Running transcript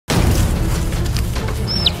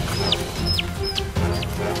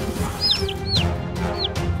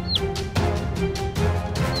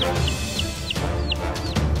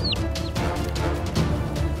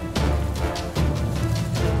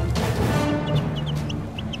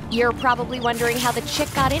You're probably wondering how the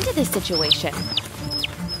chick got into this situation.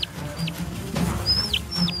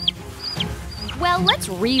 Well, let's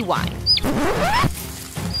rewind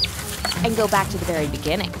and go back to the very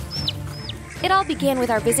beginning. It all began with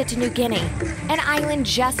our visit to New Guinea, an island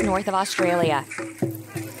just north of Australia.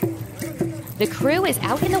 The crew is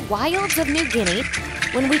out in the wilds of New Guinea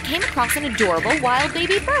when we came across an adorable wild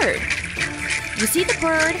baby bird. You see the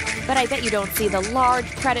bird, but I bet you don't see the large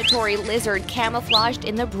predatory lizard camouflaged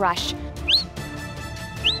in the brush.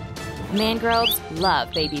 Mangroves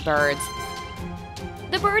love baby birds.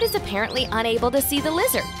 The bird is apparently unable to see the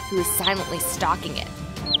lizard, who is silently stalking it.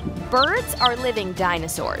 Birds are living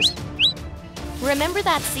dinosaurs. Remember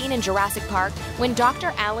that scene in Jurassic Park when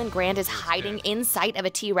Dr. Alan Grant is hiding in sight of a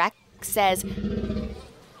T-Rex, says,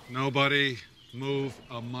 "Nobody move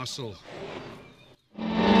a muscle."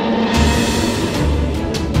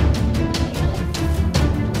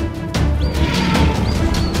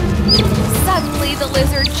 Suddenly the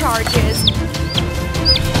lizard charges.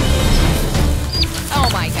 Oh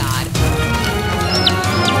my God.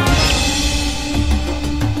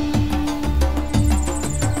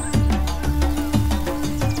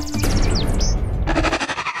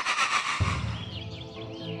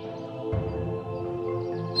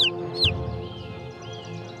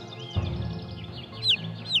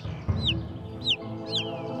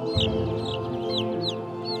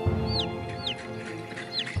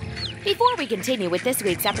 Before we continue with this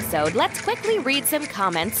week's episode, let's quickly read some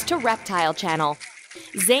comments to Reptile Channel.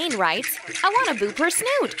 Zane writes, "I want to boop her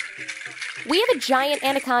snoot." We have a giant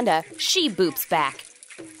anaconda. She boops back.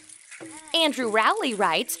 Andrew Rowley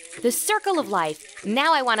writes, "The circle of life.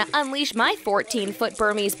 Now I want to unleash my 14-foot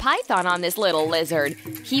Burmese python on this little lizard.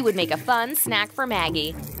 He would make a fun snack for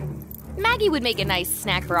Maggie. Maggie would make a nice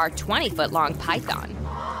snack for our 20-foot-long python."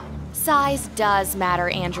 Size does matter,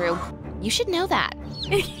 Andrew. You should know that.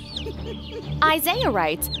 Isaiah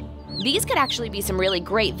writes, "These could actually be some really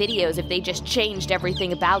great videos if they just changed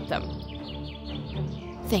everything about them."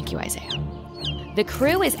 Thank you, Isaiah. The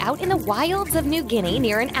crew is out in the wilds of New Guinea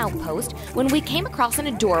near an outpost when we came across an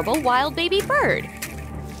adorable wild baby bird.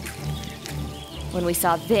 When we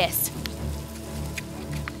saw this,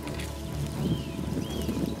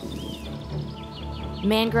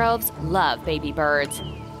 mangroves love baby birds.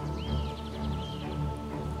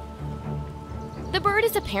 The bird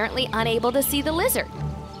is apparently unable to see the lizard,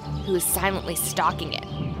 who is silently stalking it.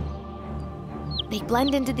 They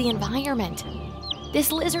blend into the environment.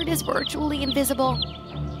 This lizard is virtually invisible.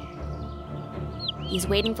 He's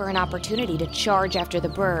waiting for an opportunity to charge after the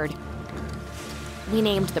bird. We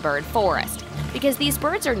named the bird Forest because these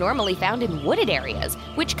birds are normally found in wooded areas,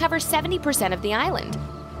 which cover 70% of the island.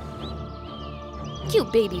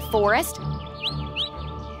 Cute baby Forest.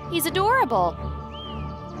 He's adorable.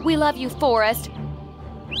 We love you, Forest.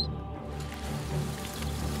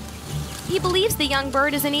 He believes the young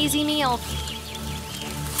bird is an easy meal.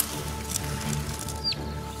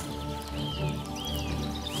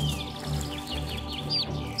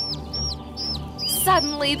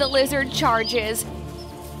 Suddenly, the lizard charges.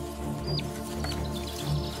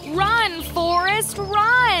 Run, Forest,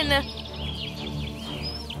 run!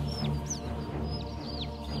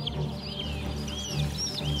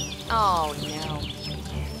 Oh, no.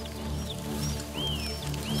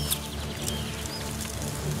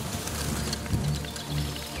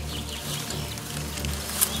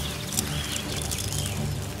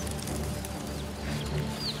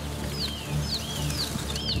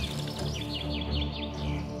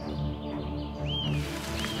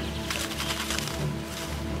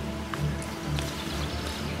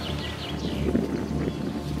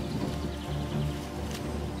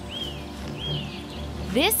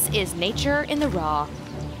 This is nature in the raw.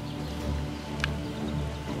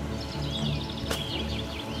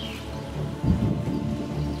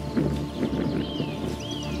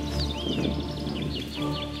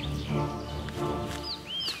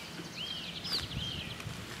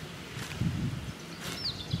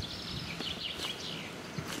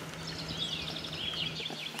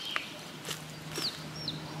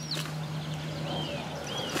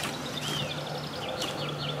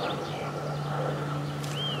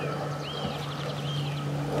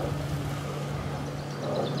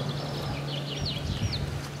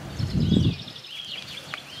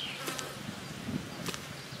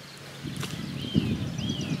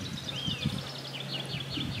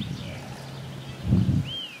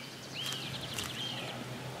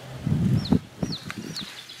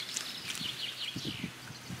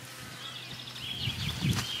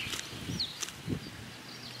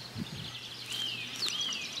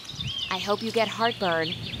 I hope you get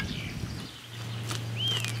heartburn.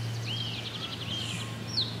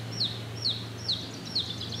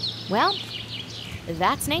 Well,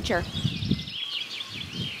 that's nature.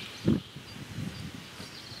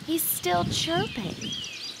 He's still chirping.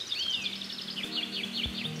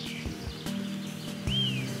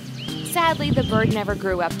 Sadly, the bird never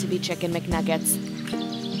grew up to be Chicken McNuggets.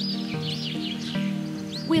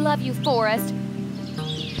 We love you, Forrest.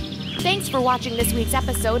 Thanks for watching this week's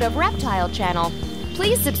episode of Reptile Channel.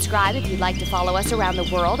 Please subscribe if you'd like to follow us around the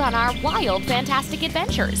world on our wild, fantastic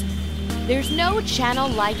adventures. There's no channel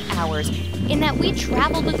like ours, in that we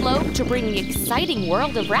travel the globe to bring the exciting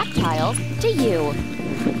world of reptiles to you.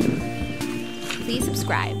 Please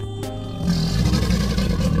subscribe.